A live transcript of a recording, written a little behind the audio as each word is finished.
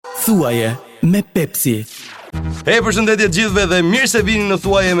Thuaje me Pepsi. Përshëndetje gjithëve dhe mirë se vini në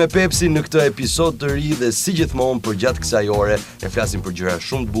Thuaje me Pepsi në këtë episod të ri dhe si gjithmonë për gjatë kësaj ore ne flasim për gjëra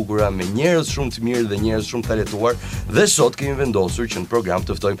shumë të bukura me njerëz shumë të mirë dhe njerëz shumë talentuar dhe sot kemi vendosur që në program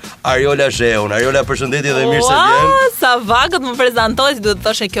të ftojmë Arjola Shehun. Arjola, përshëndetje dhe mirë se vjen. Sa vagët më prezantoj, duhet të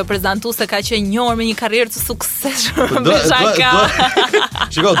thoshe kjo prezantuese ka qenë njohur me një karrierë të suksesshme.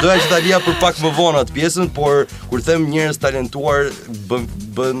 Shiko, doja që ta lija për pak më vonë atë pjesën, por kur them njerëz talentuar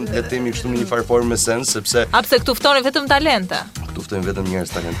bën le të themi kështu në një farë formë sens, sepse pse këtu ftonin vetëm talente. Këtu ftojnë vetëm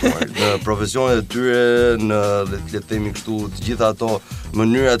njerëz talentuar. Në profesionet e tyre, në le të themi kështu, të gjitha ato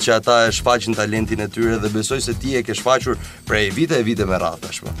mënyrat që ata e shfaqin talentin e tyre dhe besoj se ti e ke shfaqur prej vite me radhë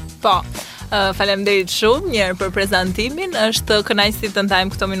tashmë. Po. Faleminderit shumë njëherë për prezantimin. Është kënaqësi të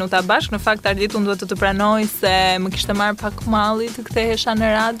ndajmë këto minuta bashkë. Në fakt ardit unë duhet të pranoj se më kishte marrë pak malli të kthehesha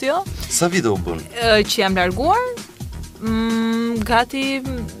në radio. Sa vite u bën? Që jam larguar. Gati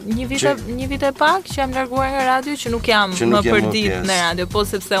një vit e pak që jam larguar nga radio, që nuk jam më përdit në radio, po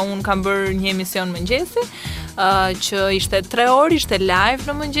sepse unë kam bërë një emision mëngjesi, që ishte 3 orë, ishte live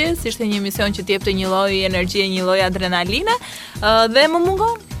në mëngjes, ishte një emision që t'jepte një lloj energjie, një lloj adrenaline, dhe më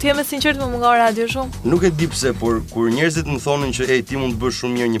mungon. Ti me sinqert më mungon radio shumë. Nuk e di pse, por kur njerëzit më thonin që ti mund të bësh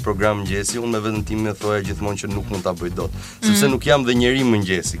shumë mirë një program mëngjesi, unë me veten time thoya gjithmonë që nuk mund ta bëj dot, sepse nuk jam dhe njeri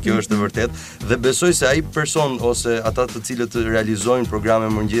mëngjesi. Kjo është e vërtetë dhe besoj se ai person ose ata të cilët realizojnë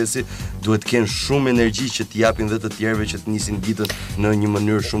programe mëngjesi duhet të kenë shumë energji që t'i japin dhe të tjerëve që të nisin ditën në një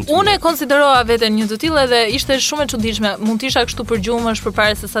mënyrë shumë të mirë. Unë e konsiderova veten një të tillë dhe ishte shumë e çuditshme. Mund të isha kështu përgjumësh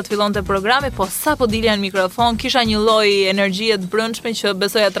përpara se sa të fillonte programi, po sapo dilja në mikrofon, kisha një lloj energjie të brendshme që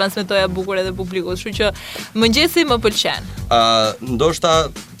besoj transmetoja bukur edhe publikut, kështu që mëngjesi më pëlqen.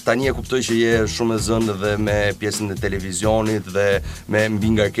 Ndoshta tani e kuptoj që je shumë e zënë dhe me pjesën e televizionit dhe me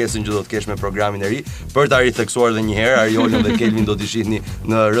mbi ngarkesën që do të kesh me programin e ri. Për ta ritheksuar edhe një herë, Arjolën dhe Kelvin do t'i shihni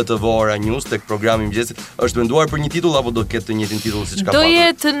në RTV Ora News tek programi i mëngjesit. Është menduar për një titull apo do të ketë të njëjtin titull siç ka patur? Do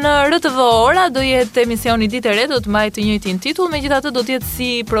jetë në RTV Ora, do jetë emisioni Ditë e Re, do të mbajë të njëjtin titull, megjithatë do të jetë si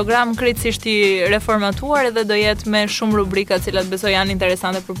program krejtësisht i reformatuar dhe do jetë me shumë rubrika të cilat besoj janë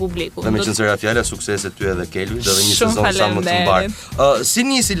interesante për publikun. Dhe me qenë se fjala suksese ty edhe Kelvin, edhe një sezon sa më të mbar. Si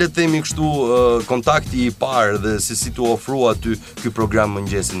nisi le të themi kështu kontakti i parë dhe si tu ofrua ty ky program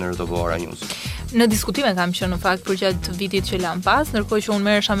mëngjesi në RTV Ora News? Në diskutime kam qenë në fakt për gjatë vitit që lam pas, ndërkohë që unë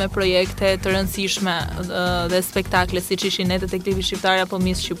merresha me projekte të rëndësishme dhe spektakle siç ishin Netët e Klipit Shqiptar apo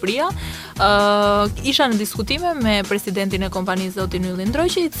Miss Shqipëria. Isha në diskutime me presidentin e kompanisë zotin Ylli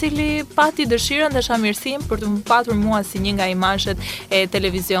Ndroqi, i cili pati dëshirën dhe dashamirësinë për të më patur mua si një nga imazhet e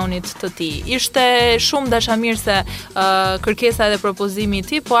televizionit të tij. Ishte shumë dashamirëse kërkesa dhe propozimi i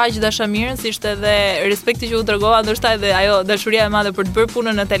tij, po aq dashamirës ishte edhe respekti që u tregova, ndoshta edhe ajo dashuria e madhe për të bërë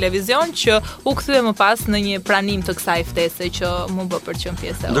punën në televizion që u kthye më pas në një pranim të kësaj ftese që më bë për të qenë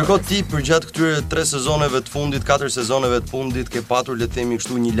pjesë e. Ndërkohë ti përgjatë këtyre 3 sezoneve të fundit, 4 sezoneve të fundit ke patur le të themi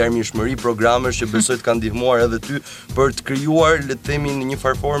kështu një larmishmëri programesh që besoj të kanë ndihmuar edhe ty për të krijuar le të themi në një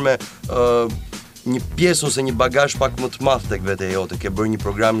farforme një pjesë ose një bagazh pak më të madh tek vetë jote. Ke bërë një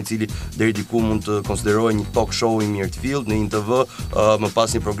program i cili deri diku mund të konsiderohej një talk show i mirë të fillt në ITV, më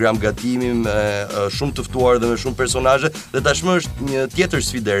pas një program gatimi me shumë të ftuar dhe me shumë personazhe dhe tashmë është një tjetër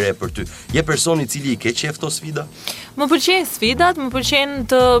sfidë e re për ty. Je person i cili i ke qejf këto sfida? Më pëlqejnë sfidat, më pëlqen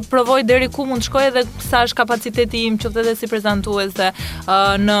të provoj deri ku mund të shkoj edhe sa është kapaciteti im qoftë edhe si prezantuese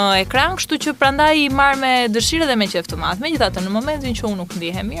në ekran, kështu që prandaj i marr me dëshirë dhe me qejf të madh. Megjithatë në momentin që unë nuk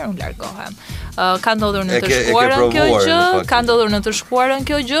ndihem mirë, unë largohem. Ka ndodhur në të shkuarën kjo gjë, ka ndodhur në të shkuarën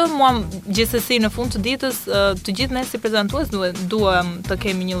kjo gjë, mua gjithsesi në fund të ditës të gjithë ne si prezantues duam të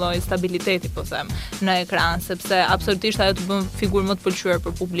kemi një lloj stabiliteti, po them, në ekran, sepse absolutisht ajo të bën figurë më të pëlqyer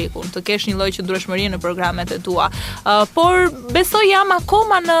për publikun, të kesh një lloj qëndrueshmërie në programet e tua. Por besoj jam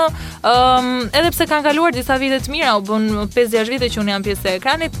akoma në edhe pse kanë kaluar disa vite të mira, u bën 5-6 vite që unë jam pjesë e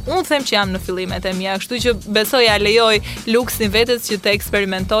ekranit, unë them që jam në fillimet e mia, kështu që besoj ja lejoj luksin vetes që të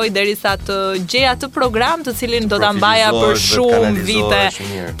eksperimentoj derisa të gjej atë program të cilin do ta mbaja për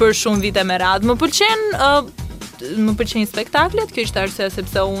shumë vite me radhë. Më pëlqejnë spektaklet, kjo është arsye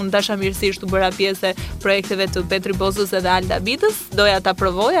sepse unë dashamirësisht u bëra pjesë e projekteve të Petri Bozës edhe Alda Bitës. Doja ta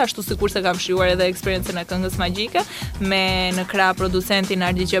provoj ashtu sikurse kam shijuar edhe eksperiencën e këngës magjike me në krah producentin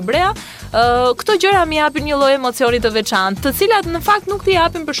Ardi Qebrea. Këto gjëra më japin një lloj emocioni të veçantë, të cilat në fakt nuk t'i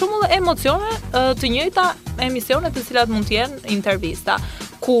japin për shembull emocione të njëjta emisione të cilat mund të jenë intervista.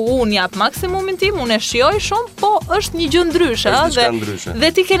 ku unë jap maksimumin tim, unë e shijoj shumë, po është një gjë ndryshe,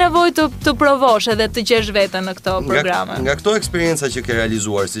 dhe ti ke nevojë të provosh edhe të gjesh veten në këto programe. Nga këto eksperienca që ke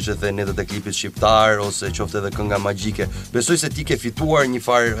realizuar, siç e the netët e klipit shqiptar ose qoftë edhe kënga magjike, besoj se ti ke fituar një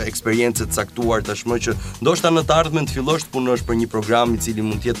farë eksperiencë të caktuar tashmë që ndoshta në të ardhmen të fillosh të punosh për një program i cili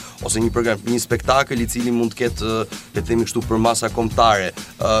mund të jetë ose një spektakël i cili mund të ketë, le të themi kështu, për masa kombëtare.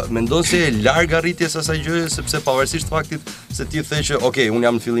 Mendon se e larg arritjes asaj gjëje, sepse pavarësisht faktit se ti the që okay, unë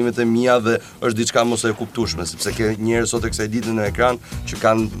jam në fillimet e mia dhe është diçka mos e kuptueshme, sepse ke njerëz sot e kësaj dite në ekran që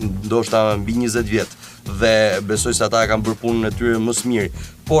kanë ndoshta mbi 20 vjet dhe besoj se ata e kanë bërë punën e tyre më së miri.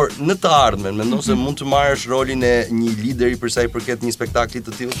 Por në të ardhmen, mendon se mund të marrësh rolin e një lideri për sa i përket një spektakli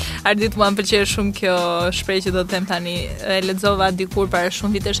të tillë? Ardit mua m'pëlqej shumë kjo shprehje që do të them tani. E lexova dikur para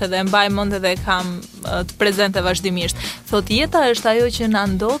shumë vitesh edhe e mbaj mend edhe kam të prezente vazhdimisht. Thotë jeta është ajo që na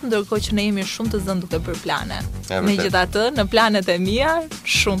ndodh ndërkohë që ne jemi shumë të zënë duke bërë plane. Megjithatë, në planet e mia,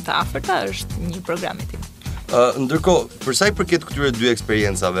 shumë të afërta është një program i tillë. Ndërkohë, për sa i përket këtyre dy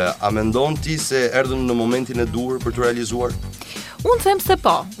eksperiencave, a mendon ti se erdhën në momentin e duhur për të realizuar? Unë them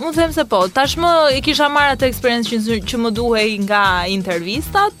se po. Tashmë i kisha marrë atë eksperiencë që më duhej nga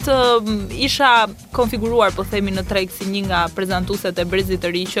intervistat, isha konfiguruar, po themi, në treg si një nga prezantueset e brezit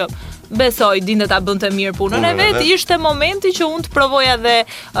të ri që besoj dinte ta bënte mirë punën e vet. Ishte momenti që unë të provoja dhe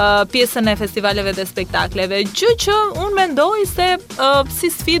pjesën e festivaleve dhe spektakleve, gjë që unë mendoj se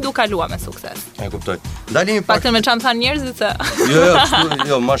si sfidë u kalua me sukses. E kuptoj. Ndalemi pak me çam than njerëzit se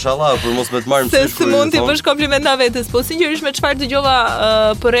jo, mashallah, për mos me të marrim se mund të bësh kompliment na vetes, po sinqerisht me çfarë dëgjova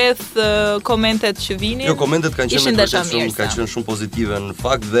përreth komentet që vinin. Jo, komentet kanë qenë shumë pozitive në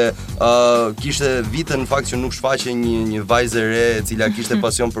fakt dhe kishte vite në fakt që nuk shfaqej një vajzë e re e cila kishte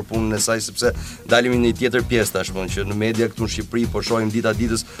pasion për punën e saj, sepse dalemi në një tjetër pjesë tashmë që në media këtu në Shqipëri po shohim dita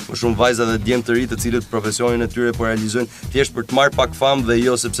ditës më shumë vajza dhe djem të ri të cilët profesionin e tyre po realizojnë thjesht për të marrë pak famë dhe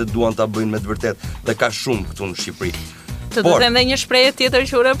jo sepse duan ta bëjnë me të vërtetë, dhe ka shumë këtu në Shqipëri. Të të them dhe një shprehje tjetër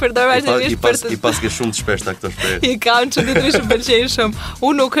që unë përdor vazhdimisht i pas ke shumë të shpeshta këto shprehje. I kam çuditërisht më pëlqejnë shumë.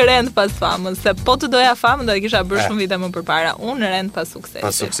 Unë nuk rend pas famës, se po të doja famën do e kisha bërë shumë vite më përpara. Unë rend pas suksesit.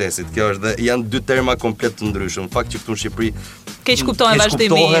 Pas suksesit. Kjo është dhe janë dy terma komplet të ndryshëm. Në fakt që këtu në Shqipëri keq kuptohen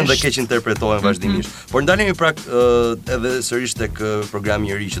vazhdimisht dhe keq interpretohen vazhdimisht. Por ndalemi edhe sërish tek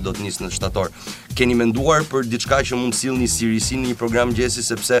programi i ri që do të nisë në shtator. Keni menduar për diçka që mund sillni si risi në një program mëngjesi,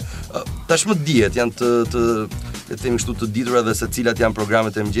 sepse tashmë dihet janë le të themi kështu të ditura dhe se cilat janë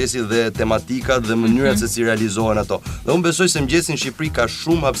programet e mëngjesit dhe tematikat dhe mënyrat se si realizohen ato. Dhe unë besoj se mëngjesi në Shqipëri ka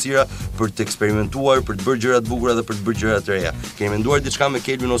shumë hapësira për të eksperimentuar, për të bërë gjëra të bukura dhe për të bërë gjëra të reja. Keni menduar diçka me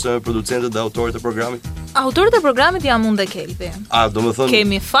Kelvin ose me producentët dhe autorët e programit? Autorët e programit jam unë dhe Kelvi. Domethënë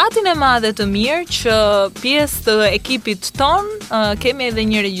kemi fatin e madh të mirë që pjesë të ekipit ton kemi edhe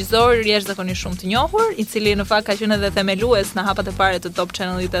një regjisor jashtëzakonisht shumë të njohur, i cili në fakt ka qenë edhe themelues në hapat e parë të Top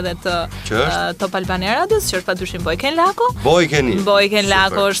Channelit edhe të Top Albania Radios, që është padyshim Bojken Lako. Bojken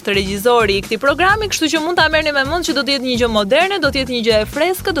Lako është regjisori i këtij programi, kështu që mund ta merrni me mend që do të jetë një gjë moderne, do të jetë një gjë e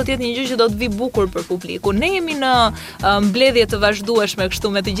freskët, do të jetë një gjë që do të vi bukur për publikun. Ne jemi në mbledhje të vazhdueshme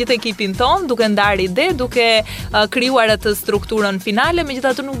kështu me të gjithë ekipin ton, duke ndarë ide, duke krijuar atë strukturën finale,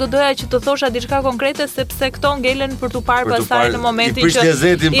 megjithatë nuk do doja që të thosha diçka konkrete sepse këto ngelen për tu parë pastaj në momentin që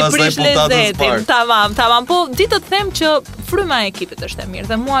i prish lezetin. Tamam, po ditë të them që fryma e ekipit është e mirë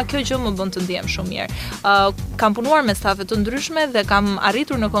dhe mua kjo gjë më bën të ndihem shumë mirë. Kam punuar me stafe të ndryshme dhe kam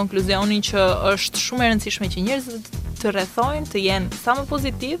arritur në konkluzionin që është shumë e rëndësishme që njerëzit të rrethojnë të jenë sa më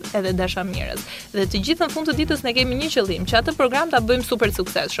pozitiv edhe dashamirës. Dhe të gjithë në fund të ditës ne kemi një qëllim, që atë program ta bëjmë super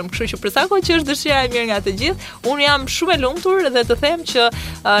suksesshëm. Kështu që për sa kohë që është dëshira e mirë nga të gjithë, unë jam shumë e lumtur dhe të them që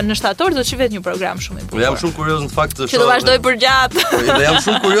në shtator do të shihet një program shumë i bukur. Jam shumë kurioz në fakt të shoh. Që do vazhdoj për gjatë. Dhe jam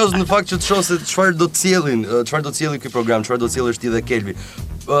shumë kurioz në fakt që të shoh se çfarë do të sjellin ky program, çfarë do të sjellësh ti dhe Kelvi.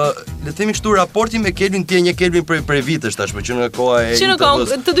 Le të themi kështu, raporti me Kelvin, ti je një Kelvin për vitesh tashmë që nga koha e që në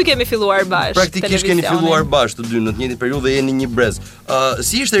kohë të dy kemi filluar bashkë. Praktikisht keni filluar bashkë të dy në të njëjtin periudhë, jeni një brez.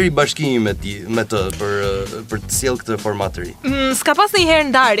 Si ishte ribashkimi me të për të sjell këtë format të ri? S'ka pas ndonjëherë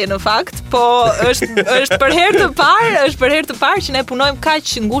ndarje në fakt, po është për herë të parë që ne punojmë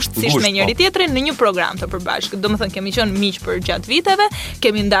kaq ngushtësisht me njëri tjetrin në një program të përbashkët. Domethënë kemi qenë miq për gjatë viteve,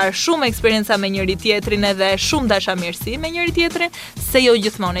 kemi ndarë shumë eksperjenca me njëri tjetrin edhe shumë dashamirësi me njëri tjetrin, se jo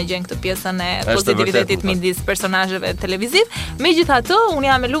gjithmonë e gjen këtë pjesën e pozitivitetit midis personazheve televiziv. Megjithatë, unë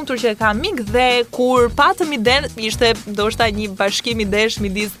jam e lumtur që e kam mik dhe kur patëm iden, ishte ndoshta një bashkim idesh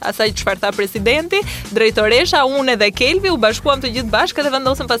midis asaj çfarë tha presidenti, drejtoresha, unë dhe Kelvi u bashkuam të gjithë bashkë dhe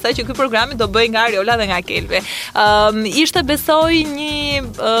vendosëm pastaj që ky program do bëj nga Arjola dhe nga Kelvi. Ishte besoj një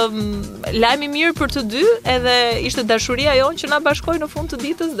lajm i mirë për të dy, edhe ishte dashuria jonë që na bashkoi në fund të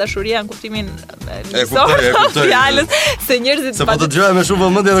ditës, dashuria në kuptimin e kuptoj. fjalës, se njerëzit se po të dëgjoj me shumë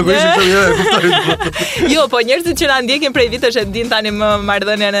vëmendje edhe kur ishim Jo, po njerëzit që na ndjekin prej vitesh e din tani më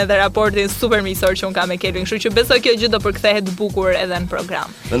marrëdhënien edhe raportin super miqësor që un kam me Kelvin, kështu që besoj kjo gjë do përkthehet bukur edhe në program.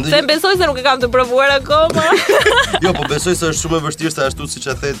 Se besoj se nuk e kam të provuar akoma. Jo, po besoj se është shumë e vështirë se ashtu siç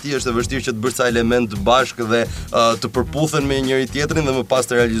e the ti, është e vështirë që të bësh ca element bashkë dhe të përputhen me njëri tjetrin dhe më pas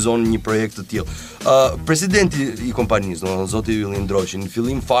të realizon një projekt të tillë. Presidenti i kompanisë, domethënë zoti Ylli Ndroqi, në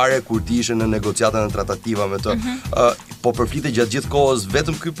fillim fare kur ti ishe në negociata në tratativa me të, po përflitej gjatë gjithë kohës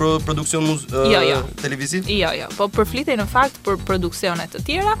vetëm ky produksion televiziv? Jo, po përflitej në fakt për produksione të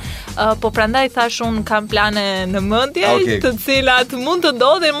tjera, po prandaj thash un kam plane në mendje, të cilat mund të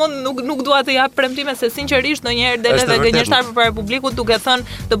ndodhin, nuk dua të jap premtime se sinqerisht ndonjëherë del edhe gënjeshtar përpara publikut duke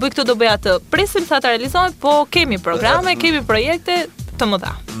thënë do bëj këtë, do bëj atë. Presim sa të realizohet, po kemi programe, kemi projekte të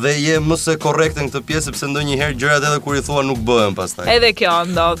mëdha. Dhe je më së korrekte në këtë pjesë sepse ndonjëherë gjërat edhe kur i thua nuk bëhen pastaj. Edhe kjo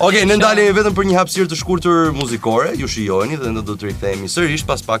ndodh. Okej, ne ndalemi vetëm për një hapësirë të shkurtër muzikore, ju shijojeni dhe ne do të rikthehemi sërish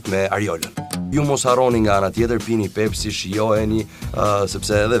pas pak me Arjola. Ju mos harroni nga ana tjetër, pini Pepsi, shijojeni,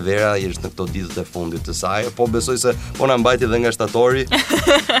 sepse edhe vera është në këto ditët e fundit të saj, po besoj se po na mbajti edhe nga shtatori.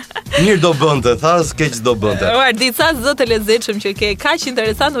 Mirë do bënte, thas, keq do bënte. Disa zë të lezetshëm që ke, kaq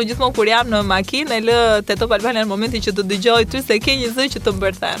interesant, u gjithmonë kur jam në makinë, e lë te Top Albania në momentin që të dëgjoj ty se ke një zë që të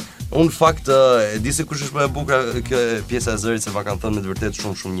mbërthen. Unë fakt e di se kush është më e bukur kjo pjesa e zërit se ma kanë thënë me të vërtetë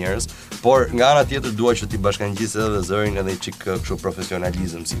shumë njerëz, por nga ana tjetër dua që ti bashkangjisë edhe zërin edhe çik kështu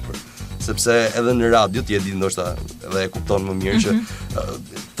profesionalizëm sipër. Sepse edhe në radio ti e di ndoshta edhe e kupton më mirë që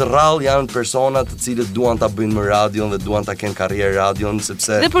të rrallë janë persona të cilët duan ta bëjnë më radion dhe duan ta kenë karrierë radion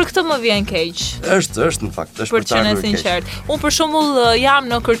sepse dhe për këtë më vjen keq. Është në fakt, është për të qenë sinqert. Unë për shembull jam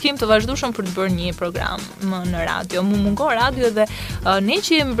në kërkim të vazhdueshëm për të bërë një program në radio. Mu mungon radio dhe ne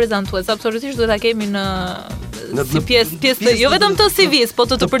që jemi prezantues absolutisht duhet ta kemi në si pjesë jo vetëm të CV-s, po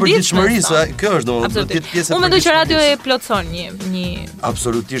të përditshme. Kjo është domethënë pjesë. Unë mendoj që radio e plotson një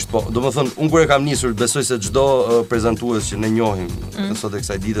absolutisht po. Domethënë unë kur e kam nisur besoj se çdo prezantues që ne njohim sot e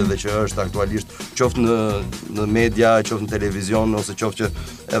kësaj dite dhe që është aktualisht qoftë në media, qoftë në televizion ose qoftë që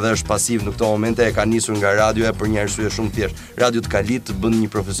edhe është pasiv në këto momente e ka nisur nga radioja për një arsye shumë thjeshtë. Radio të kalit të bën një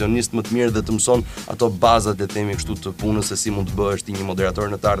profesionist më të mirë dhe të mëson ato bazat le të themi kështu të punës se si mund të bëhesh ti një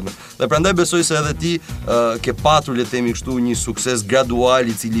moderator në të ardhmen. Dhe prandaj besoj se edhe ti ke patur le të themi kështu një sukses gradual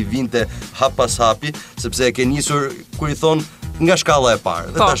i cili vinte hap pas hapi, sepse e ke nisur kur i thon nga shkalla e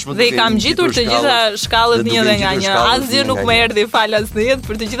parë. Dhe i kam gjitur të gjitha shkallët një dhe nga një. Asgjë nuk më erdhi falas në jetë,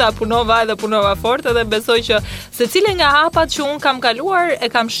 për të gjitha punova edhe punova fort dhe besoj që secili nga hapat që un kam kaluar e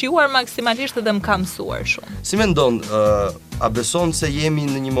kam shijuar maksimalisht dhe më ka mësuar shumë. Si mendon, a beson se jemi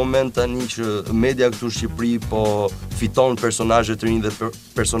në një moment tani që media këtu në Shqipëri po fiton personazhe të rinj dhe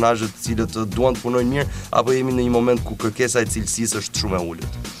personazhe të cilët duan të punojnë mirë, apo jemi në një moment ku kërkesa e cilësisë është shumë e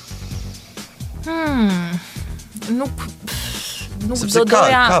ulët? Nuk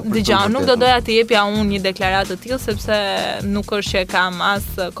do doja të jepja unë një deklaratë të tillë sepse nuk është që kam as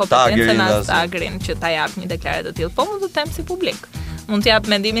kompetencën as agrin që ta jap një deklaratë të tillë, po mund të them si publik. Mund të jap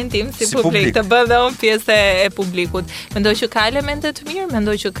mendimin tim si publik, të bëj dhe unë pjesë e publikut. Mendoj që ka elemente të mirë,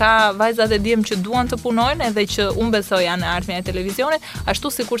 mendoj që ka vajzat e djem që duan të punojnë edhe që unë besoj janë në ardhmja e televizionit,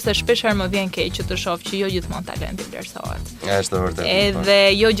 ashtu sikurse shpeshherë më vjen keq që të shoh që jo gjithmonë talenti vlerësohet. Është vërtet. Edhe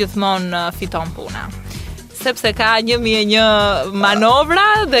jo gjithmonë fiton puna. Sepse ka 1001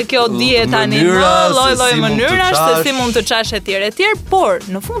 manovra dhe kjo dihet tani më lloj mënyrash se si mund të çash etj, por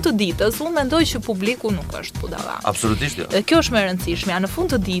në fund të ditës unë mendoj që publiku nuk është budalla. Absolutisht jo. Dhe kjo është më e rëndësishmja. Në fund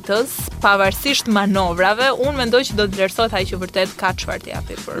të ditës, pavarësisht manovrave, unë mendoj që do të vlerësohet ai që vërtet ka çfarë të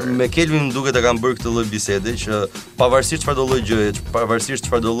japë për. Me Kelvin duket e kam bërë këtë lloj bisede që pavarësisht çfarëdo lloj gjëje, pavarësisht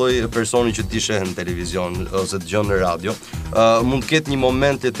çfarëdo lloj personi që ti sheh në televizion ose dëgjon në radio, mund të ketë një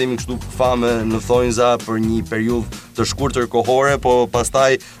moment le të themi kështu fame në thonjza për një periudhë të shkurtër kohore, po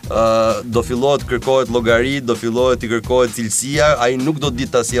pastaj do fillohet kërkohet llogari, do fillohet i kërkohet cilësia, ai nuk do të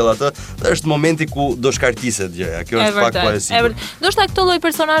ditë ta sjell atë, dhe është momenti ku do shkartiset gjëja. Kjo është pak po e sigurt. Ndoshta këto lloj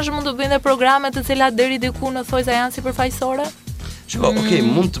personazhe mund të bëjnë dhe programe të cilat deri diku në thojza janë sipërfaqësore. Okej,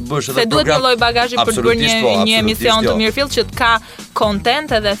 mund të bësh edhe program. Se duhet një lloj bagazhi për të bërë një emision të mirëfillt që të ka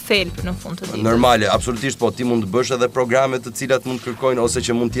content edhe thelb në fund të ditës. Normale, absolutisht po, ti mund të bësh edhe programe të cilat mund të kërkojnë ose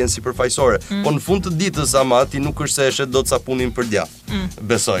që mund të jenë sipërfaqësore. Po në fund të ditës ama ti nuk është se e shet dot sapunin për djath.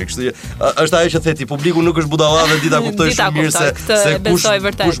 Besoj, kështu që është ajo që theti, publiku nuk është budalla dhe dita kuptoj shumë mirë se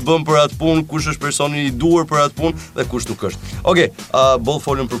kush bën për atë punë, kush është personi i duhur për atë punë dhe kush nuk është. Okej, boll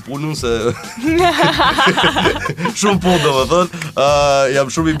folën për punën se shumë punë domethënë. Jam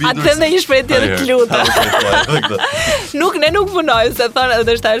shumë i bindur. Atë një shprehje tjetër të lutem. Ne nuk punojmë, se thonë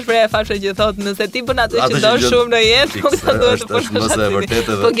edhe është ajo shprehje e famshme që thotë nëse ti bën atë që do shumë në jetë, nuk do të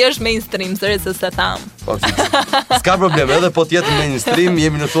punosh. Po kjo është mainstream, sërish se tham. Po, s'ka problem, edhe po tjetë mainstream,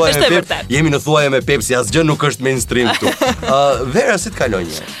 jemi në thuaje me Pepsi, asgjë nuk është mainstream këtu. Vera, si të kaloj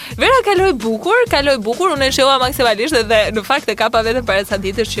një? Vera kaloj bukur, unë e shehova maksimalisht dhe në fakt e kapa vetëm para ca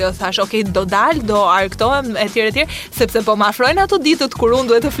ditësh që thash, okay, do do arktohem etj, sepse po më afrojnë ato ditët kur unë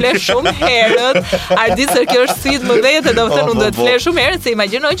duhet të flesh shumë herët. Ardi se kjo është sfidë më vete, domethënë unë duhet të flesh shumë herët, se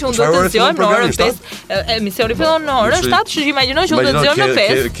imagjinoj që unë do të zgjohem në orën 5. Emisioni fillon në orën 7, që imagjinoj që unë do të zgjohem në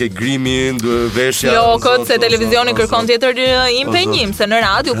 5. Ke grimin, veshja. Flokët, se televizioni kërkon tjetër impenjim, se në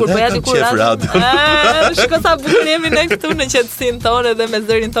radio kur bëja diku radio. Shiko sa bukur jemi ne këtu në qetësinë tonë dhe me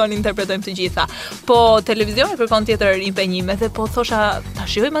zërin tonë interpretojmë të gjitha. Po televizioni kërkon tjetër impenjim, dhe po thosha ta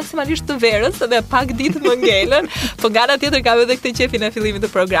shijoj maksimalisht të verës, edhe pak ditë më ngelën, po nga ana tjetër ka edhe këtë qefin e fillimit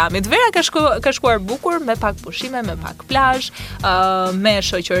të programit. Vera ka shkuar bukur, me pak pushime, me pak plazh, me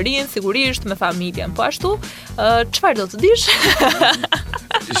shoqërinë sigurisht, me familjen. Po ashtu, çfarë do të dish?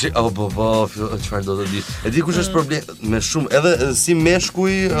 Çfarë do të di? E di kush është problem me shumë, edhe si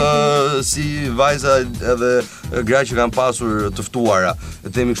meshkuj, si vajza edhe gra që kanë pasur të ftuara.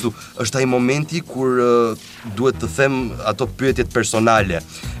 E themi kështu, është ai momenti kur duhet të them ato pyetjet personale.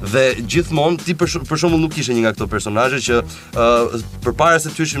 Dhe gjithmonë ti për shembull nuk ishe një nga këto personazhe që përpara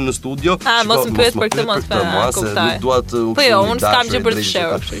se të hyshim në studio, mos më pyet për këtë mos kuptoj. Nuk dua të po jo, unë s'kam gjë për të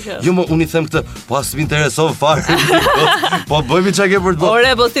shehur, kështu që. Jo, unë i them këtë, po as më intereson fare. Po bëjmë çka ke për të bërë.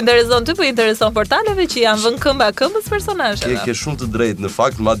 Ore, po s'intereson ty, po intereson portaleve që janë vënë këmbë këmbës personazheve. Ke shumë të drejtë, në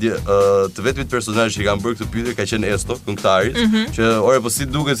fakt, madje të vetmit personazh që kanë bërë këtë pyetje ka qenë Esto, këngëtari, që ore, po si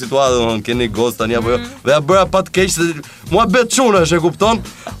duket situata, domethënë keni gost tani apo jo. Dhe ja bëra pa të keq se mua bëhet çuna, e kupton?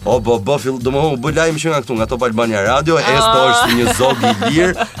 Domethënë u bë lajm që nga këtu, nga Top Albania Radio, Esto është një zog i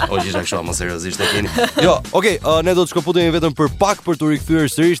lirë. O gjithë kështu, mos seriozisht e keni. Jo, okay, ne do të shkëputemi vetëm për pak për të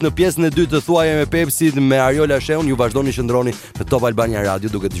rikthyer sërish në pjesën e dytë të Thuaje me Pepsi me Arjola Shehun. Ju vazhdoni qëndroni në Top Albania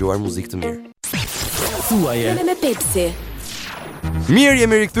Radio duke dëgjuar muzikë të mirë. Thuaje me Pepsi. Mirë,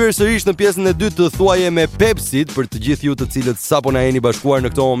 jemi rikthyer sërish në pjesën e dytë të Thuaje me Pepsi. Për të gjithë ju të cilët sapo na jeni bashkuar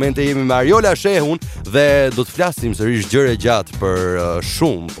në këto momente, jemi me Arjola Shehun dhe do të flasim sërish gjëre gjatë për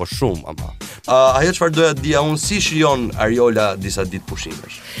shumë ama. Ajo çfarë doja të dija unë, si shijon Arjola disa ditë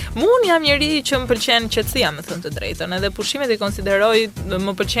pushimesh? Unë jam njeri që më pëlqen qetësia, me thënë të drejtën, edhe pushimet i konsideroj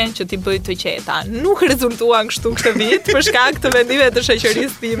më pëlqen që ti bëj të qeta. Nuk rezultuan kështu këtë vit për shkak të vendimeve të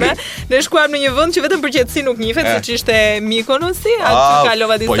shoqërisë time. Ne shkuam në një vend që vetëm për qetësi nuk njihet, siç ishte Mykonosi, aty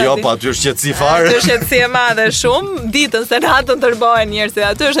kalova disa ditë. Po jo, po aty është qetësi fare. Aty është qetësi e madhe shumë, ditën se natën tërbohen njerëzit.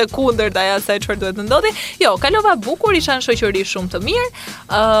 Aty është e kundërta asaj çfarë duhet të ndodhi. Jo, kalova bukur, isha në shoqëri shumë të mirë.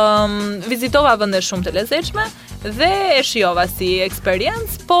 Vizitova vende shumë të lezetshme dhe e shijova si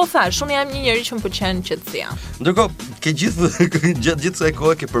eksperiencë, po thash, unë jam një njeri që më pëlqen qetësia. Ndërkohë, ke gjithë kësaj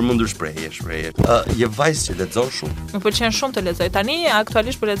kohe ke përmendur shprehje. Je vajzë që lexon shumë. Më pëlqen shumë të lexoj. Tani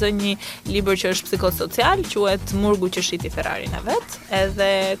aktualisht po lexoj një libër që është psikosocial, quhet Murgu që shiti Ferrarin e vet,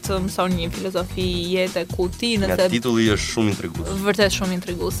 edhe të mëson një filozofi jete ku ti nëse nga titulli është shumë intrigues. Vërtet shumë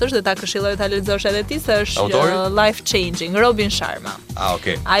intrigues është dhe ta këshilloj ta lexosh edhe ti se është life changing, Robin Sharma.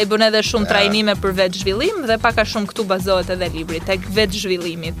 Okay. Ai bën edhe shumë trajnime për vetë zhvillim dhe pak a shumë këtu bazohet edhe libri tek vetë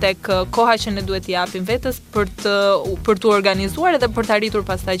zhvillimi, tek koha që ne duhet t'i japim vetes për të organizuar edhe për të arritur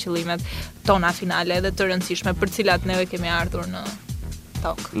pastaj qëllimet tona finale edhe të rëndësishme për cilat ne kemi ardhur në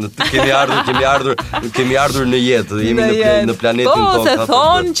tokë. Kemi ardhur në jetë, jemi në planetin tonë. Po, se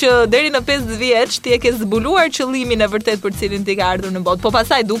thonë që deri në 50 vjeç ti e ke zbuluar qëllimin e vërtet për cilin ti ke ardhur në botë. Po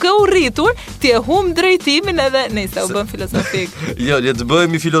pastaj duke u rritur, ti e humb drejtimin edhe nëse u bën filozofik. Jo, le të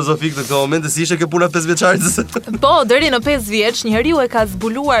bëhemi filozofik në këtë moment, si ishte kjo puna 5 vjeçarit. Po, deri në 5 vjeç njeriu e ka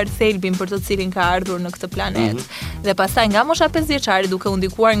zbuluar thelbin për të cilin ka ardhur në këtë planet. Dhe pastaj nga mosha 5 vjeçare, duke u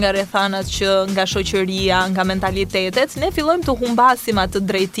ndikuar nga rrethanat që nga shoqëria, nga mentalitetet, ne fillojmë të humbasim të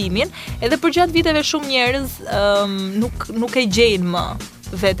drejtimin, edhe për gjatë viteve shumë njerëz nuk e gjejnë më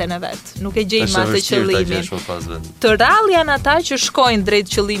veten e vet, nuk e gjejnë më atë qëllimin. Të rrallë janë ata që shkojnë drejt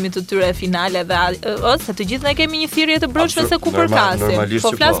qëllimit të tyre finale dhe ose të gjithë ne kemi një thirrje të brendshme se ku përkasim.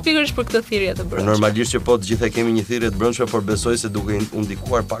 Po flas pikërisht për këtë thirrje të brendshme. Normalisht që po të gjithë kemi një thirrje të brendshme, por besoj se duke u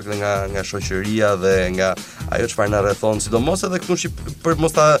ndikuar pak nga shoqëria dhe nga ajo çfarë na rrethon, sidomos edhe këtu për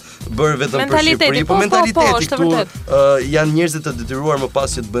mos ta bërë vetëm për Shqipëri, po mentaliteti këtu janë njerëzit të detyruar më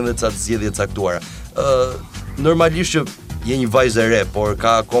pas që të bëjnë ca zgjedhje të caktuara. Normalisht që je një vajzë e re, por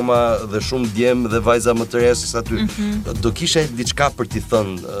ka akoma dhe shumë djem dhe vajza më të re se sa ty. Do kishe diçka për t'i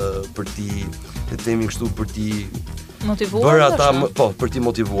thënë, për t'i, le të themi kështu, për t'i motivuar ata, po, për t'i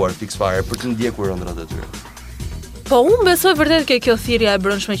motivuar fiks fare, për t'i ndjekur ëndrat e tyre. Po unë besoj vërtet ke kjo thirrja e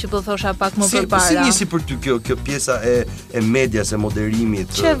brendshme që po thosha pak më përpara. Si nisi për ty kjo pjesa e medias, e moderimit?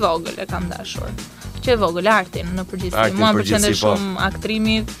 Që vogël e kam dashur. që e vogël artin në përgjithësi. Mua më pëlqente shumë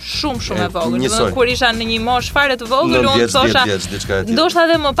aktrimi, shumë e vogël. Kur isha në një moshë fare të vogël, unë thosha, ndoshta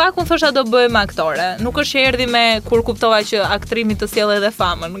edhe më pak unë thosha do bëhem aktore. Nuk është që erdhi me kur kuptova që aktrimi të sjellë edhe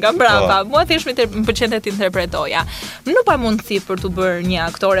famën nga brapa. Mua thjesht më pëlqente të interpretoja. Nuk pa mundësi për të bërë një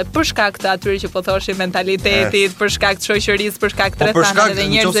aktore për shkak të atyre që po thoshin mentalitetit, për shkak të shoqërisë, për shkak të rrethanave dhe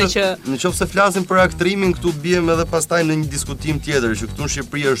njerëzve që nëse flasim për aktrimin, këtu biem edhe pastaj në një diskutim tjetër që këtu në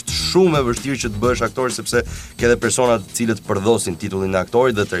Shqipëri është shumë e vështirë që të bësh aktor sepse ke edhe persona të cilët përdosin titullin e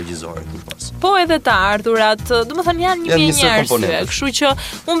aktorit dhe të regjisorit më pas. Po edhe të ardhurat, domethënë janë një arsye, kështu që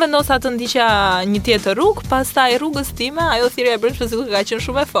unë vendosa të ndiqja një tjetër rrugë, pastaj rrugës time, ajo thirrja e brendshme sikur ka qenë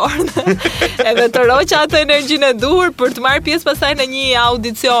shumë e fortë. Edhe të roqa atë energjinë e duhur për të marrë pjesë pastaj në një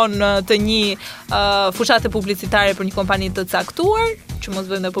audicion të një fushate publicitare për një kompani të caktuar, që mos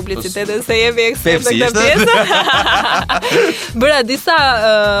bëjmë publicitet se jemi ekspert në këtë pjesë. Bëra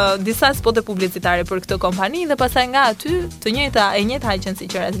disa spote publicitare për këtë kompani dhe pastaj nga aty të njëjta agenci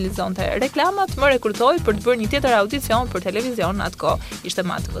që realizonte reklamat më rekrutoi për të bërë një tjetër audicion për televizion, atkohë ishte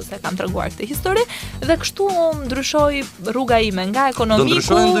MATV, se kam treguar këtë histori dhe kështu ndryshoi rruga ime nga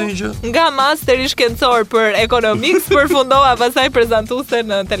ekonomiku, nga masteri shkencor për ekonomik, përfundova pastaj prezantuese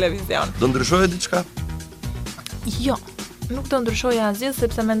në televizion. Do ndryshojë diçka? Jo. Nuk do ndryshoja asgjë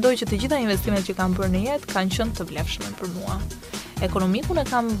sepse mendoj që të gjitha investimet që kam bërë në jetë kanë qenë të vlefshme për mua. Ekonomikun e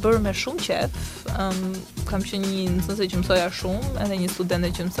kam bërë me shumë qef, kam qenë një nxënëse që mësoja shumë, edhe një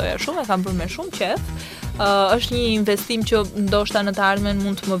studente që mësoja shumë, e kam bërë me shumë qef. Është një investim që ndoshta në të ardhmen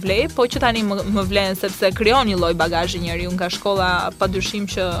mund të më vlej, po që tani më vlen sepse krijon një lloj bagazhi njeriu nga shkolla, padyshim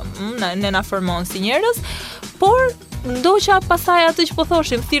që ne na formon si njerëz, por ndoqa pasaj atë që po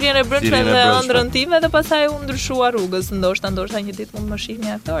thoshim, thirrjen e brendshme dhe ëndrrën time dhe pasaj u ndryshua rrugës, ndoshta një ditë mund më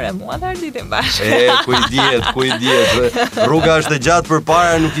shihni aktore, mua dhe arditim bashkë. Ku i dihet. Rruga është e gjatë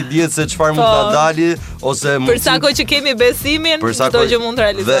përpara, nuk i dihet se çfarë mund ta dali ose për sa kohë që kemi besimin, çdo gjë mund të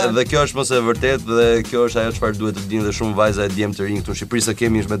realizohet. Dhe kjo është mos e vërtet dhe kjo është ajo çfarë duhet të dinë dhe shumë vajza e djem të rinj këtu në Shqipëri se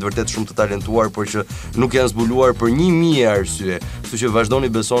kemi me të vërtet shumë të talentuar, por që nuk janë zbuluar për 1000 arsye. Kështu që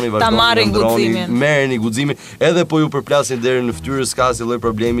vazhdoni besoni, vazhdoni ndroni, merrni guximin, edhe po ju përplasin deri në fytyrë s'ka si lloj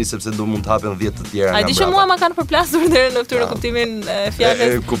problemi sepse do mund të hapen 10 të tjera nga brapa. A di që mua ma kanë përplasur deri në fytyrë në kuptimin e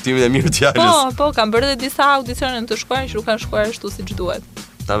fjalës. Kuptimin e mirë të fjalës. Po, kam bërë edhe disa audicione të shkuara që nuk kanë shkuar ashtu siç duhet.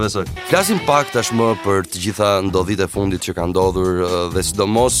 Ta besoj. Flasim pak tashmë për të gjitha ndodhitë e fundit që kanë ndodhur dhe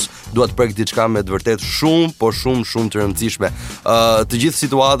sidomos dua të prek diçka me të vërtet shumë të rëndësishme. Të gjithë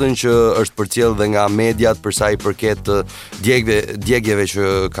situatën që është përcjell dhe nga mediat për sa i përket djegjeve që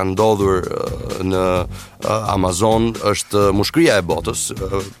kanë ndodhur në Amazon është mushkëria e botës.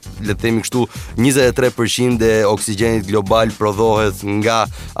 Le të themi kështu, 23% e oksigjenit global prodhohet nga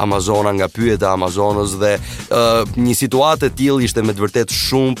Amazona, nga pyjet e Amazonës dhe një situatë e tillë ishte me të vërtet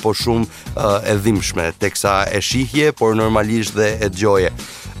shumë e dhimbshme, teksa e shihje, por normalisht dhe e dëgjoje.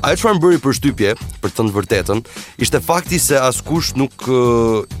 Ajo çfarë më bëri përshtypje, për të thënë vërtetën, ishte fakti se askush nuk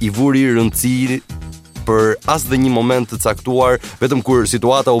i vuri rëndësi për as dhe një moment të caktuar, vetëm kur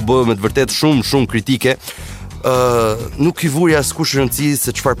situata u bë me të vërtet shumë kritike, nuk i vuri askush rëndësi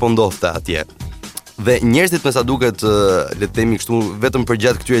se çfarë po ndodhte atje. Dhe njerëzit me sa duket, le të themi kështu, vetëm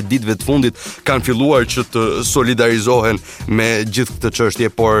përgjatë këtyre ditëve të fundit kanë filluar që të solidarizohen me gjithë këtë çështje,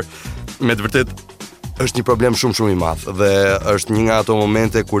 por me të vërtet është një problem shumë i madh dhe është një nga ato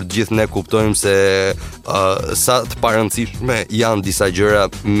momente kur të gjithë ne kuptojmë se sa të parëndësishme janë disa gjëra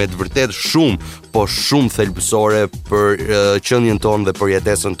me të vërtet shumë thelbësore për qendjen tonë dhe për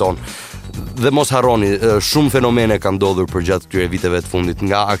jetesën tonë. Dhe mos harroni, shumë fenomene kanë ndodhur përgjatë këtyre viteve të fundit,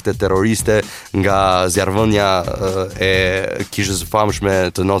 nga akte terroriste, nga zjarrvënia e kishës së famshme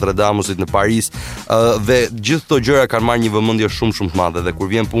të Notre Damesit në Paris, dhe gjithë këto gjëra kanë marrë një vëmendje shumë të madhe dhe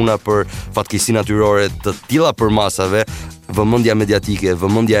kur vjen puna për fatkeqësi natyrore të tilla për masave, vëmendja mediatike,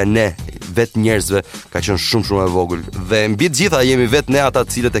 vëmendja e ne vetë njerëzve ka qenë shumë e vogël. Dhe mbi të gjitha jemi vetë ne ata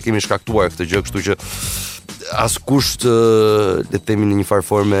të cilët e kemi shkaktuar këtë gjë, kështu që askush le të themi në një farë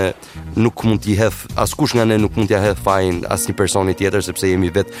forme nuk mund t'i hedh, askush nga ne nuk mund t'ia hedh fajin asnjë personi tjetër sepse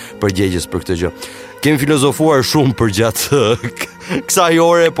jemi vetë përgjegjës për këtë gjë. Kemi filozofuar shumë përgjatë kësaj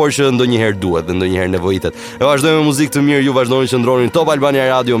ore, por që ndonjëherë duhet dhe ndonjëherë nevojitet. E vazhdojmë me muzikë të mirë, ju vazhdoni që ndroni Top Albania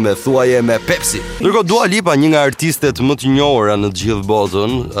Radio me Thuaje me Pepsi. Ndërkohë Dua Lipa, një nga artistet më të njohura në të gjithë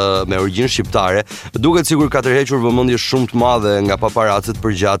botën, me origjinë shqiptare, duket sikur ka tërhequr vëmendje shumë të madhe nga paparacët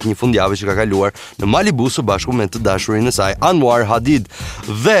përgjatë një fundjavë që ka kaluar në Malibu së bashku me të dashurin e saj, Anwar Hadid,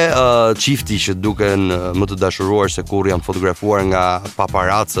 dhe çifti që duken më të dashuruar se kur janë fotografuar nga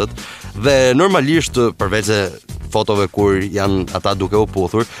paparacët, dhe normalisht përveç se fotove kur janë ata duke u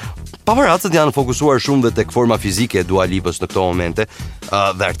puthur, Paparacët janë fokusuar shumë dhe tek forma fizike e Dua Lipës në këto momente,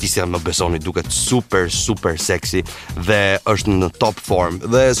 dhe artistja, më besoni, duket super seksi dhe është në top form.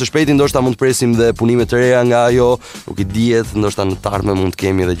 Dhe së shpejti ndoshta mund të presim dhe punime të reja nga ajo, nuk i dihet, ndoshta në të ardhmen mund të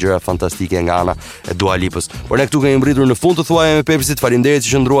kemi edhe gjëra fantastike nga ana e Dua Lipës. Por ne këtu kemi mbritur në fund të Thuaje me Pepsit. Faleminderit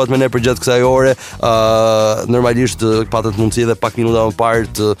që qëndruat me ne për gjatë kësaj ore. Normalisht patët mundësi edhe pak minuta më parë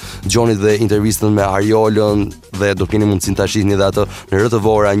të dëgjoni dhe intervistën me Arjolën dhe do keni mundësinë ta shihni dhe atë në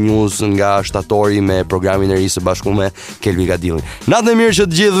RTV News nga shtatori me programin e ri së bashku me Kelvi Gadillin. Natën e mirë që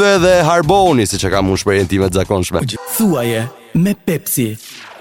të gjithëve dhe harboni, siç e kam unë shprehjen time të zakonshme. Thuaje me Pepsi.